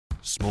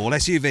Small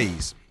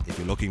SUVs. If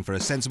you're looking for a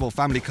sensible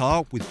family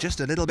car with just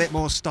a little bit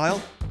more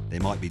style, they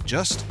might be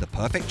just the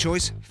perfect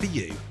choice for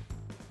you.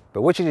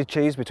 But which did you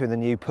choose between the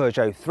new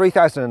Peugeot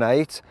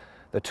 3008,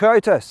 the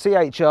Toyota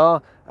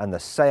CHR and the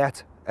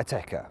SEAT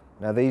Ateca?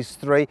 Now these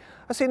three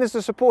are seen as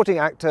the supporting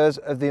actors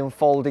of the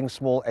unfolding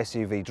small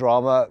SUV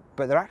drama,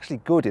 but they're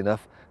actually good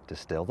enough to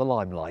steal the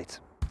limelight.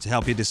 To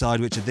help you decide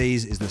which of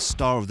these is the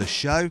star of the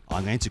show,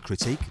 I'm going to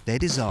critique their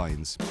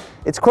designs.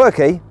 It's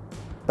quirky,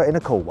 but in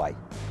a cool way.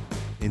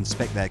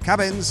 Inspect their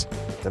cabins.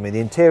 I mean, the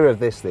interior of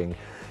this thing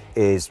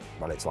is,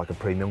 well, it's like a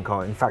premium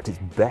car. In fact, it's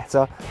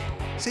better.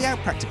 See how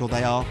practical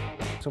they are.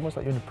 It's almost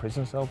like you're in a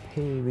prison cell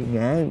peering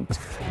out.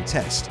 And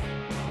test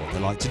what they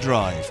like to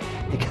drive.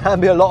 It can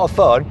be a lot of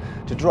fun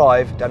to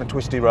drive down a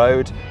twisty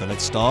road. But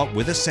let's start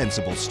with the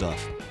sensible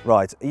stuff.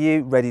 Right, are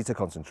you ready to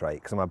concentrate?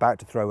 Because I'm about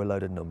to throw a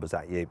load of numbers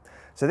at you.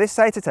 So this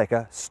SEAT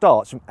Ateca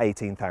starts from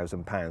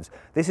 £18,000.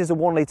 This is a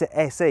 1 litre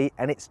SE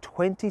and it's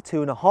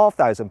 £22,500,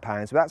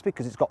 but that's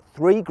because it's got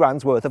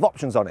 £3,000 worth of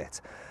options on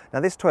it. Now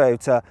this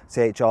Toyota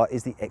CHR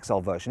is the XL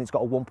version. It's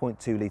got a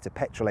 1.2 litre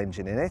petrol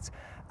engine in it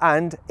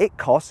and it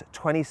costs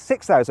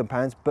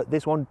 £26,000, but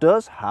this one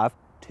does have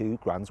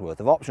 £2,000 worth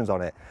of options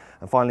on it.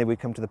 And finally we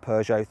come to the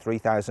Peugeot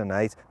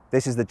 3008.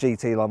 This is the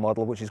GT line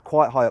model, which is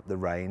quite high up the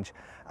range,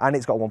 and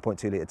it's got a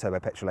 1.2 litre turbo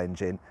petrol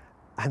engine,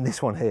 and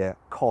this one here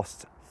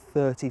costs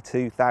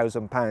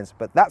 £32,000,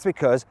 but that's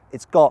because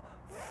it's got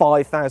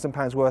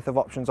 £5,000 worth of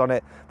options on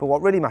it. But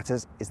what really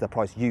matters is the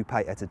price you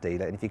pay at a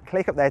dealer, and if you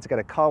click up there to go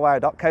to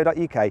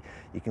carwow.co.uk,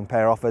 you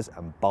compare offers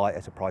and buy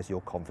at a price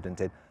you're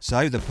confident in.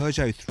 So the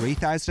Peugeot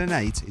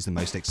 3008 is the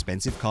most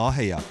expensive car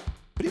here,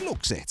 but it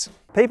looks it.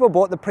 People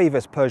bought the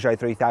previous Peugeot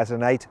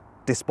 3008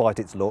 despite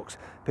its looks.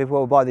 People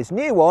will buy this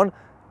new one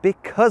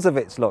because of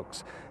its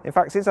looks. In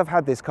fact, since I've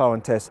had this car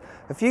on test,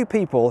 a few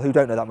people who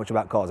don't know that much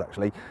about cars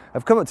actually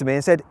have come up to me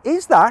and said,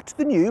 "Is that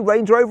the new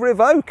Range Rover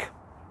Evoque?"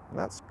 And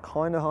that's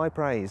kind of high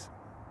praise.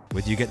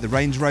 Whether you get the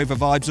Range Rover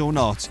vibes or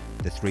not,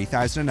 the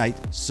 3008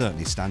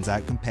 certainly stands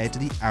out compared to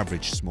the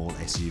average small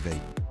SUV.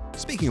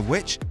 Speaking of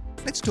which,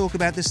 let's talk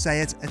about the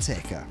SEAT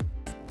Ateca.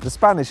 The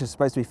Spanish are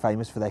supposed to be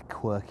famous for their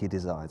quirky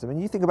designs. I mean,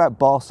 you think about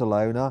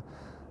Barcelona,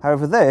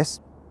 however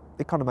this,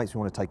 it kind of makes me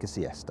want to take a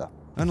siesta.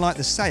 Unlike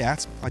the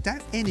SEAT, I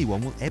doubt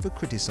anyone will ever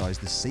criticise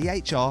the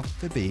CHR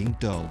for being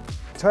dull.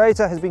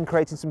 Toyota has been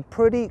creating some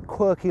pretty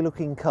quirky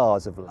looking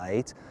cars of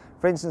late.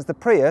 For instance, the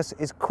Prius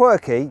is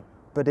quirky,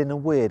 but in a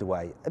weird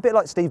way, a bit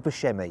like Steve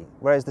Buscemi,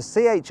 whereas the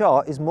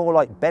CHR is more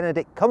like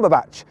Benedict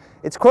Cumberbatch.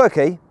 It's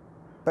quirky,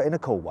 but in a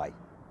cool way.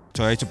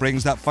 Toyota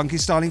brings that funky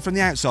styling from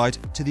the outside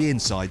to the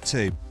inside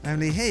too.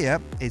 Only here,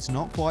 it's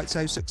not quite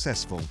so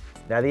successful.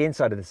 Now the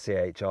inside of the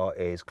CHR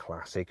is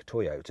classic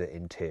Toyota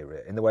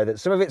interior in the way that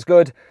some of it's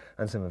good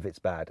and some of it's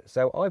bad.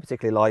 So I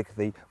particularly like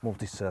the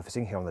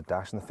multi-surfacing here on the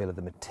dash and the feel of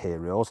the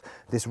materials.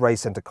 This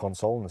raised centre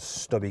console and the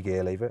stubby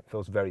gear lever, it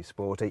feels very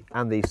sporty,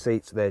 and these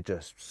seats, they're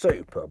just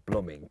super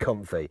blooming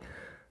comfy.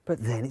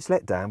 But then it's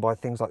let down by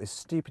things like this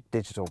stupid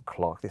digital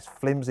clock, this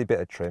flimsy bit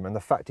of trim, and the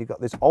fact you've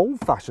got this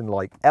old-fashioned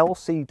like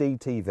LCD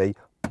TV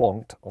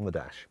plonked on the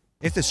dash.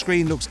 If the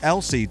screen looks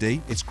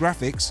LCD, its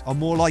graphics are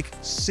more like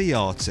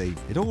CRT.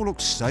 It all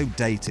looks so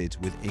dated,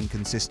 with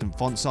inconsistent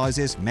font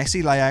sizes,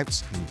 messy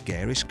layouts and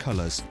garish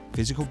colours.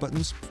 Physical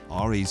buttons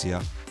are easier.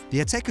 The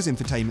Ateca's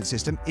infotainment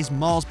system is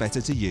miles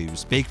better to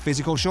use. Big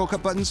physical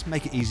shortcut buttons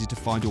make it easy to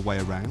find your way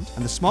around,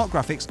 and the smart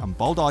graphics and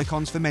bold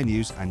icons for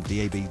menus and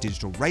DAB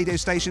digital radio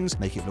stations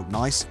make it look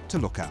nice to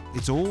look at.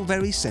 It's all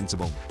very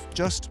sensible,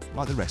 just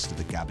like the rest of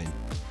the cabin.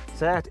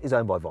 SEAT is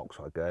owned by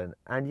Volkswagen,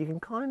 and you can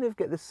kind of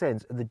get the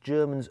sense of the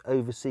Germans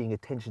overseeing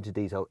attention to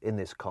detail in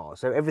this car.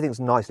 So everything's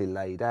nicely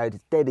laid out,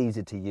 it's dead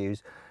easy to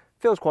use,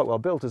 feels quite well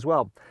built as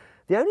well.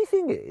 The only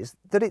thing is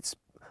that it's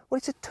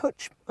a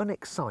touch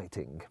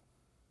unexciting.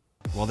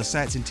 While the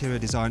SEAT's interior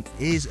design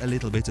is a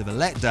little bit of a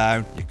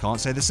letdown, you can't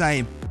say the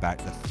same about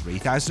the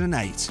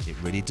 3008. It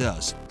really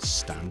does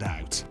stand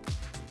out.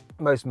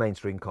 Most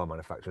mainstream car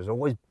manufacturers are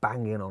always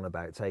banging on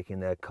about taking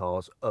their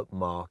cars up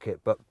market,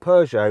 but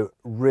Peugeot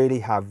really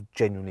have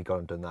genuinely gone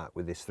and done that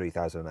with this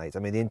 3008. I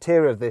mean, the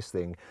interior of this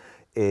thing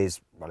is,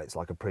 well, it's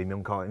like a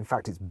premium car. In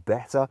fact, it's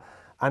better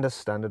and a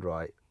standard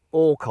right.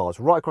 All cars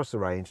right across the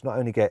range not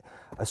only get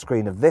a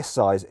screen of this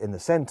size in the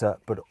centre,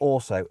 but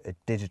also a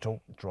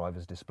digital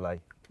driver's display,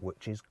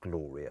 which is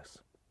glorious.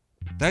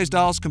 Those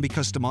dials can be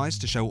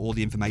customised to show all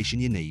the information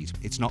you need.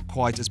 It's not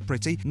quite as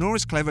pretty, nor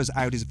as clever as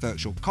Audi's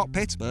virtual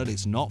cockpit, but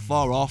it's not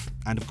far off,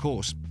 and of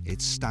course,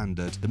 it's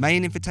standard. The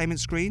main infotainment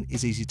screen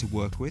is easy to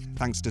work with,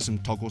 thanks to some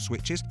toggle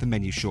switches for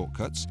menu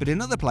shortcuts, but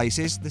in other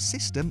places, the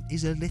system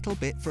is a little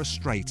bit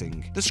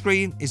frustrating. The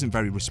screen isn't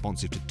very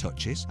responsive to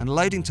touches, and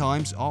loading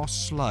times are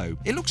slow.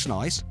 It looks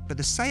nice, but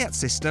the SEAT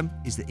system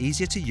is the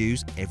easier to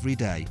use every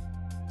day.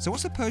 So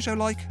what's the Peugeot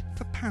like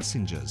for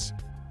passengers?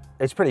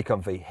 It's pretty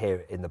comfy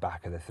here in the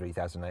back of the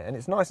 3008, and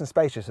it's nice and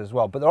spacious as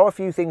well. But there are a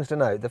few things to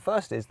note. The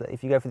first is that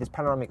if you go for this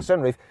panoramic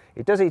sunroof,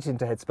 it does eat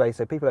into headspace,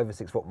 so people over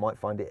 6 foot might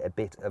find it a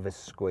bit of a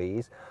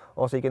squeeze.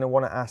 Also, you're going to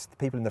want to ask the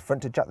people in the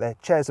front to jack their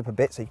chairs up a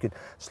bit so you could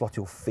slot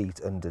your feet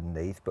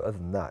underneath. But other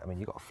than that, I mean,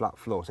 you've got a flat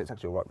floor, so it's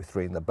actually all right with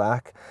 3 in the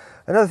back.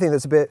 Another thing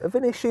that's a bit of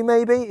an issue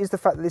maybe is the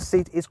fact that this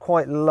seat is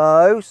quite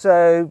low.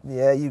 So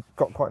yeah, you've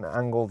got quite an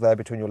angle there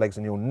between your legs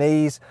and your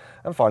knees.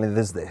 And finally,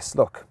 there's this,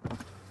 look.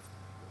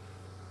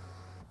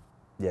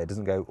 Yeah, it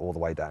doesn't go all the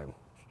way down.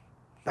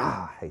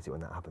 I hate it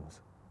when that happens.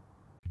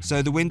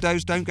 So the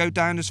windows don't go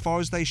down as far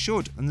as they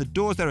should, and the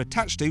doors they're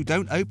attached to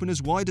don't open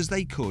as wide as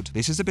they could.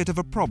 This is a bit of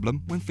a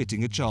problem when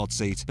fitting a child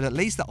seat, but at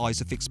least the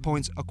ISOFIX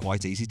points are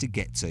quite easy to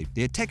get to.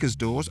 The Ateca's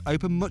doors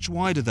open much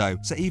wider though,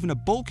 so even a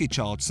bulky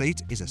child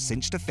seat is a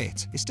cinch to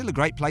fit. It's still a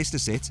great place to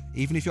sit,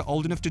 even if you're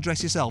old enough to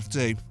dress yourself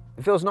too.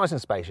 It feels nice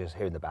and spacious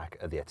here in the back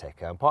of the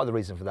Ateca, and part of the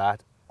reason for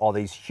that are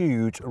these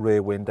huge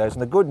rear windows,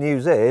 and the good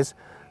news is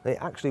they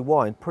actually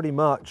wind pretty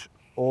much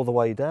all the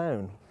way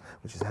down,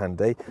 which is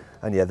handy.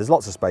 And yeah, there's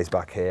lots of space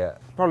back here.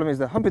 Problem is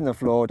the hump in the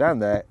floor down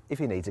there if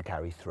you need to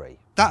carry 3.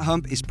 That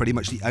hump is pretty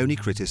much the only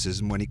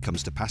criticism when it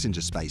comes to passenger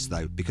space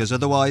though, because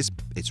otherwise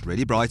it's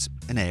really bright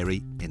and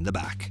airy in the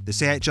back. The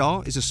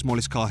CHR is the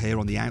smallest car here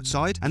on the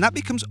outside, and that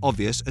becomes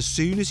obvious as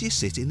soon as you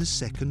sit in the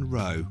second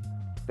row.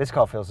 This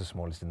car feels the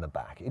smallest in the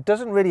back. It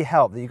doesn't really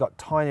help that you've got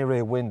tiny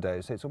rear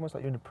windows, so it's almost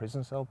like you're in a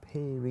prison cell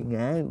peering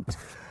out.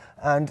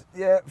 And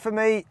yeah, for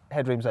me,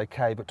 headroom's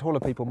okay, but taller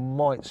people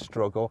might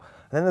struggle.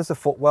 And then there's the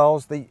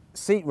footwells. The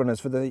seat runners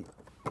for the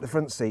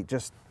front seat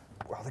just,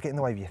 well, they get in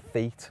the way of your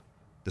feet.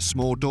 The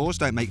small doors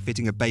don't make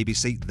fitting a baby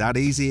seat that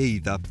easy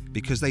either,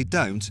 because they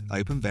don't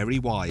open very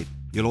wide.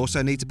 You'll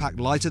also need to pack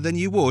lighter than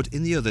you would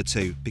in the other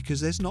two,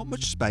 because there's not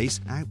much space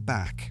out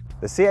back.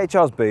 The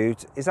CHR's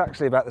boot is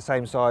actually about the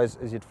same size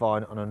as you'd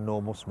find on a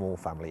normal small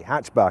family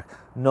hatchback,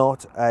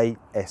 not a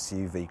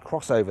SUV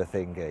crossover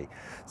thingy.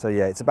 So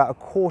yeah, it's about a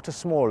quarter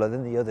smaller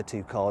than the other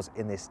 2 cars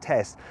in this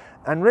test.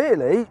 And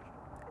really,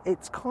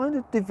 it's kind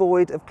of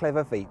devoid of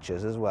clever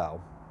features as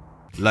well.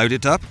 Load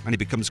it up and it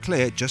becomes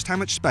clear just how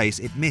much space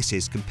it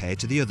misses compared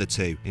to the other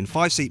 2. In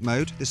 5-seat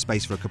mode, there's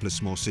space for a couple of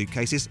small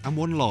suitcases and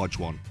 1 large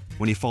one.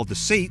 When you fold the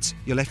seats,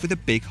 you're left with a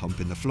big hump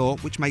in the floor,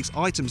 which makes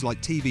items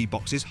like TV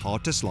boxes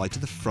hard to slide to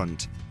the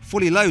front.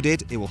 Fully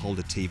loaded, it will hold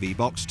a TV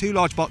box, 2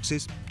 large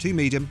boxes, 2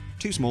 medium,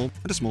 2 small,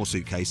 and a small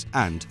suitcase,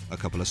 and a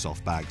couple of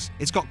soft bags.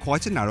 It's got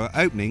quite a narrow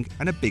opening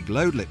and a big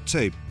load lip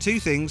too.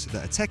 2 things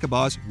that Ateca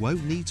bars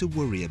won't need to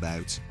worry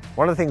about.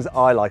 One of the things that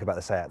I like about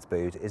the SEAT's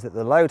boot is that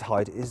the load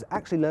height is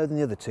actually lower than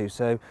the other 2,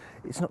 so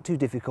it's not too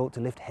difficult to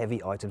lift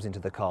heavy items into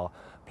the car.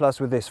 Plus,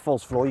 with this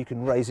false floor, you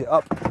can raise it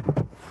up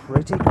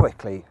pretty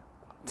quickly.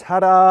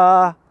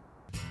 Ta-da!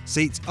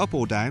 Seats up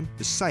or down,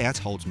 the SEAT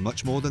holds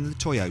much more than the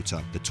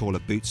Toyota. The taller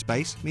boot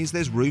space means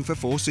there's room for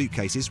 4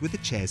 suitcases with the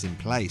chairs in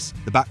place.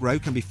 The back row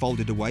can be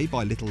folded away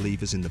by little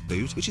levers in the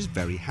boot, which is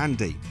very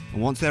handy.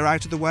 And once they're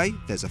out of the way,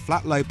 there's a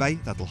flat low bay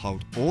that'll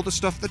hold all the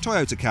stuff the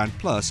Toyota can,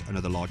 plus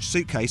another large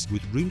suitcase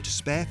with room to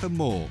spare for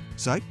more.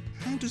 So,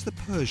 how does the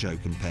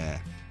Peugeot compare?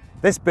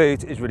 This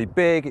boot is really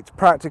big, it's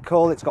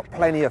practical, it's got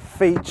plenty of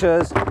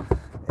features.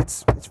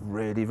 It's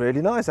really,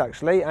 really nice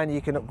actually, and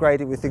you can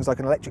upgrade it with things like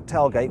an electric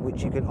tailgate,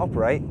 which you can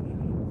operate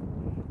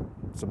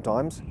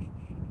sometimes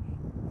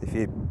if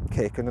you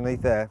kick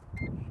underneath there.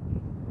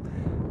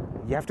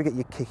 You have to get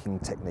your kicking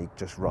technique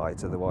just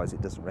right, otherwise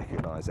it doesn't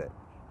recognise it.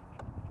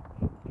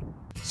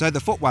 So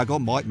the foot waggle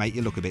might make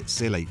you look a bit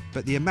silly,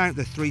 but the amount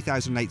the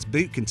 3008's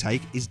boot can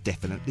take is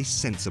definitely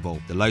sensible.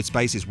 The load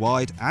space is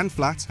wide and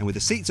flat, and with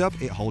the seats up,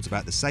 it holds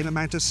about the same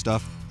amount of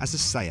stuff as a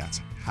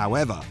SEAT.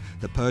 However,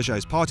 the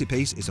Peugeot's party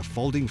piece is a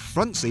folding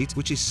front seat,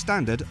 which is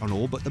standard on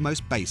all but the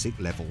most basic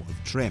level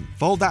of trim.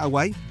 Fold that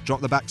away, drop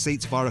the back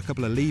seats via a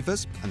couple of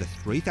levers, and the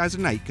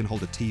 3008 can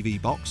hold a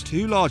TV box,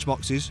 2 large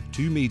boxes,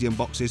 2 medium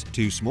boxes,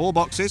 2 small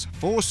boxes,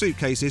 4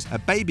 suitcases, a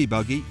baby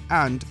buggy,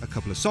 and a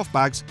couple of soft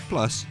bags,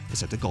 plus a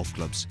set of golf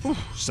clubs. Whew,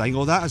 saying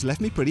all that has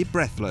left me pretty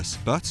breathless,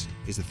 but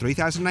is the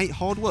 3008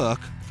 hard work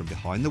from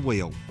behind the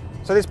wheel?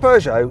 So this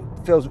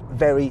Peugeot feels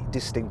very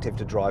distinctive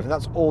to drive, and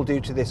that's all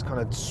due to this kind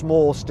of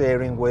small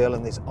steering wheel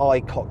and this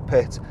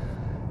i-cockpit.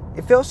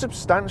 It feels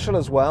substantial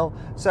as well,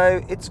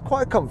 so it's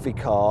quite a comfy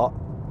car,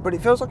 but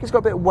it feels like it's got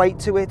a bit of weight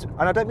to it,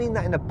 and I don't mean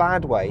that in a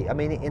bad way, I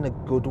mean it in a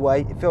good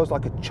way. It feels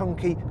like a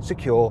chunky,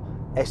 secure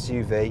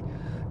SUV.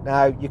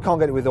 Now, you can't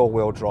get it with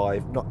all-wheel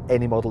drive, not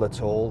any model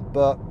at all,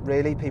 but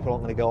really people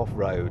aren't going to go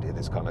off-road in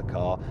this kind of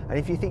car. And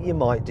if you think you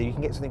might do, you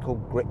can get something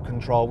called grip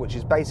control, which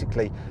is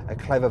basically a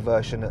clever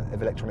version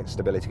of electronic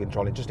stability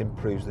control. It just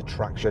improves the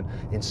traction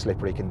in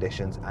slippery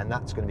conditions, and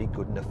that's going to be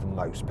good enough for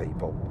most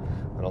people.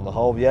 And on the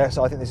whole, yes,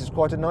 I think this is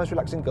quite a nice,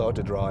 relaxing car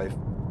to drive.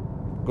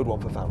 good one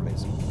for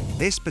families.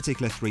 This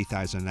particular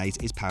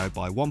 3008 is powered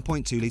by a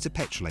 1.2 litre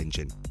petrol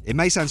engine. It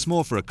may sound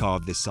small for a car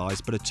of this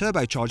size, but a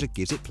turbocharger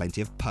gives it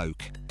plenty of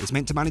poke. It's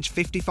meant to manage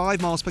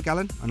 55 miles per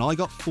gallon, and I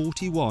got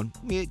 41,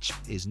 which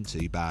isn't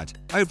too bad.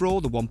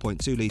 Overall, the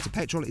 1.2 litre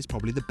petrol is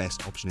probably the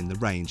best option in the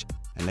range.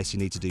 Unless you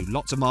need to do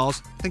lots of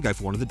miles, then go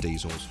for one of the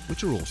diesels,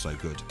 which are also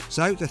good.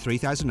 So the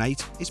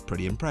 3008 is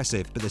pretty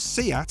impressive, but the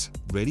SEAT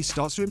really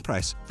starts to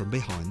impress from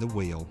behind the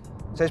wheel.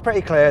 So it's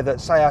pretty clear that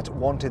SEAT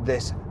wanted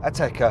this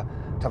Ateca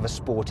to have a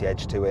sporty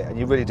edge to it, and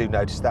you really do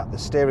notice that. The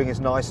steering is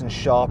nice and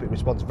sharp, it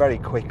responds very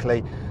quickly,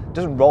 it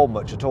doesn't roll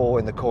much at all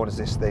in the corners,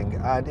 this thing.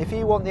 And if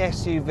you want the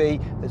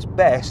SUV that's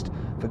best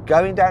for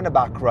going down a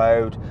back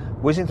road,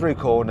 whizzing through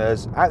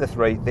corners, out of the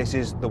three, this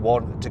is the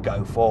one to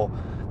go for.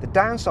 The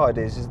downside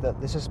is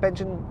that the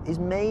suspension is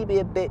maybe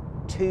a bit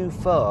too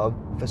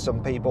firm for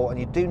some people, and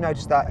you do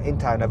notice that in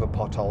town over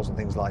potholes and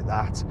things like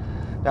that.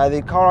 Now,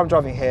 the car I'm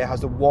driving here has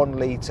the 1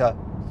 litre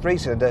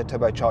 3-cylinder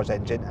turbocharged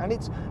engine, and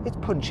it's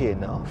punchy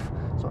enough.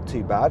 It's not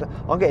too bad.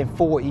 I'm getting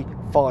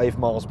 45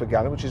 miles per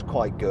gallon, which is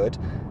quite good.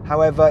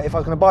 However, if I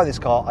was going to buy this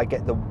car, I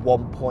get the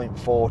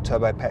 1.4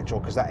 turbo petrol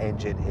because that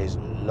engine is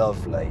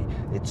lovely.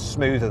 It's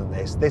smoother than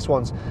this. This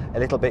one's a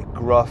little bit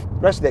gruff. The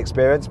rest of the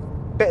experience,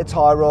 bit of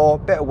tyre roar,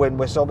 bit of wind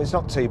whistle, but it's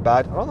not too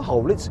bad. And on the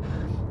whole, it's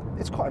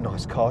quite a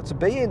nice car to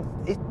be in.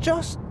 It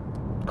just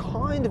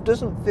kind of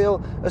doesn't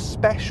feel as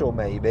special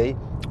maybe,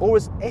 or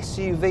as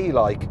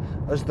SUV-like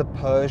as the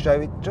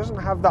Peugeot. It doesn't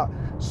have that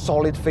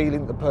solid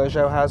feeling that the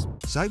Peugeot has.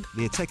 So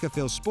the Ateca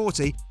feels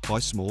sporty by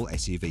small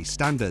SUV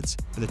standards,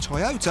 but the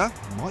Toyota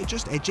might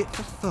just edge it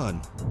for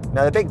fun.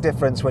 Now, the big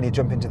difference when you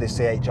jump into this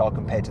CHR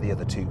compared to the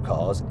other two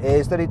cars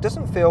is that it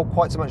doesn't feel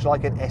quite so much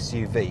like an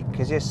SUV,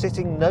 because you're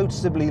sitting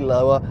noticeably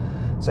lower,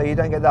 so you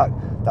don't get that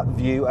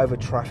view over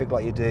traffic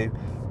like you do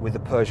with the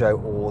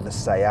Peugeot or the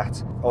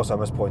SEAT. Also, I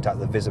must point out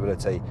the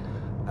visibility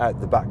at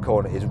the back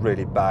corner is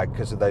really bad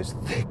because of those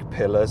thick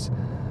pillars.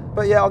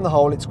 But yeah, on the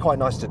whole, it's quite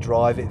nice to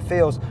drive. It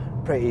feels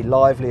pretty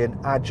lively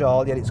and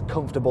agile, yet it's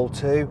comfortable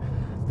too.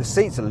 The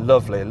seats are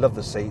lovely, I love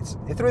the seats.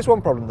 If there is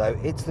one problem though,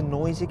 it's the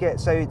noise you get.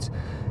 So it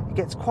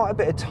gets quite a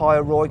bit of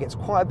tyre roar, it gets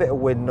quite a bit of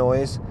wind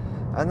noise,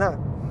 and that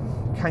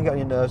can get on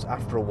your nerves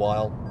after a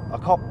while.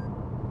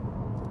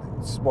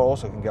 What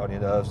also can get on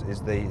your nerves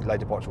is the lane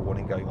departure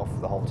warning going off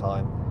the whole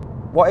time.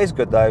 What is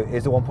good though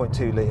is the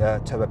 1.2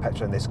 litre turbo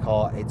petrol in this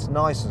car. It's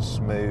nice and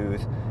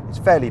smooth, it's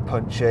fairly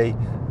punchy,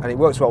 and it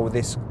works well with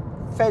this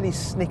fairly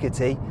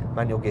snickety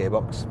manual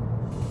gearbox.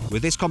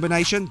 With this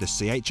combination, the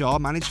CHR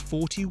managed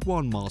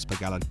 41 miles per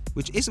gallon,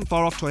 which isn't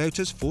far off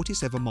Toyota's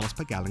 47 miles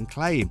per gallon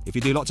claim. If you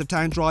do lots of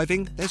town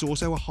driving, there's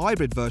also a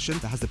hybrid version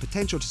that has the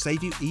potential to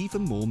save you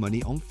even more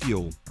money on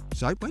fuel.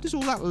 So where does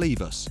all that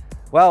leave us?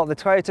 Well, the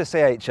Toyota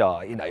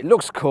CHR, it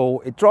looks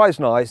cool, it drives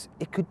nice,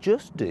 it could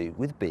just do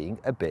with being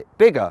a bit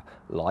bigger,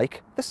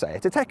 like the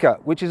SEAT Ateca,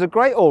 which is a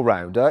great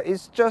all-rounder.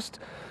 It's just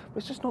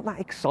not that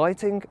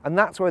exciting, and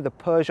that's where the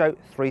Peugeot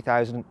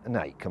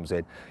 3008 comes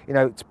in.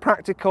 It's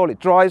practical, it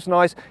drives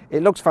nice,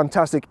 it looks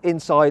fantastic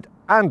inside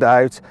and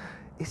out.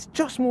 It's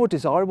just more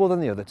desirable than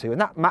the other two, and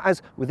that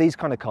matters with these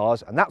kind of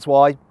cars, and that's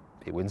why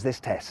it wins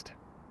this test.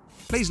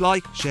 Please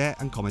like, share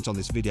and comment on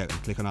this video,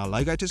 and click on our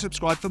logo to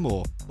subscribe for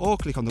more, or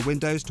click on the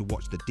windows to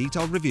watch the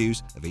detailed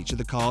reviews of each of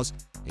the cars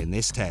in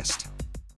this test.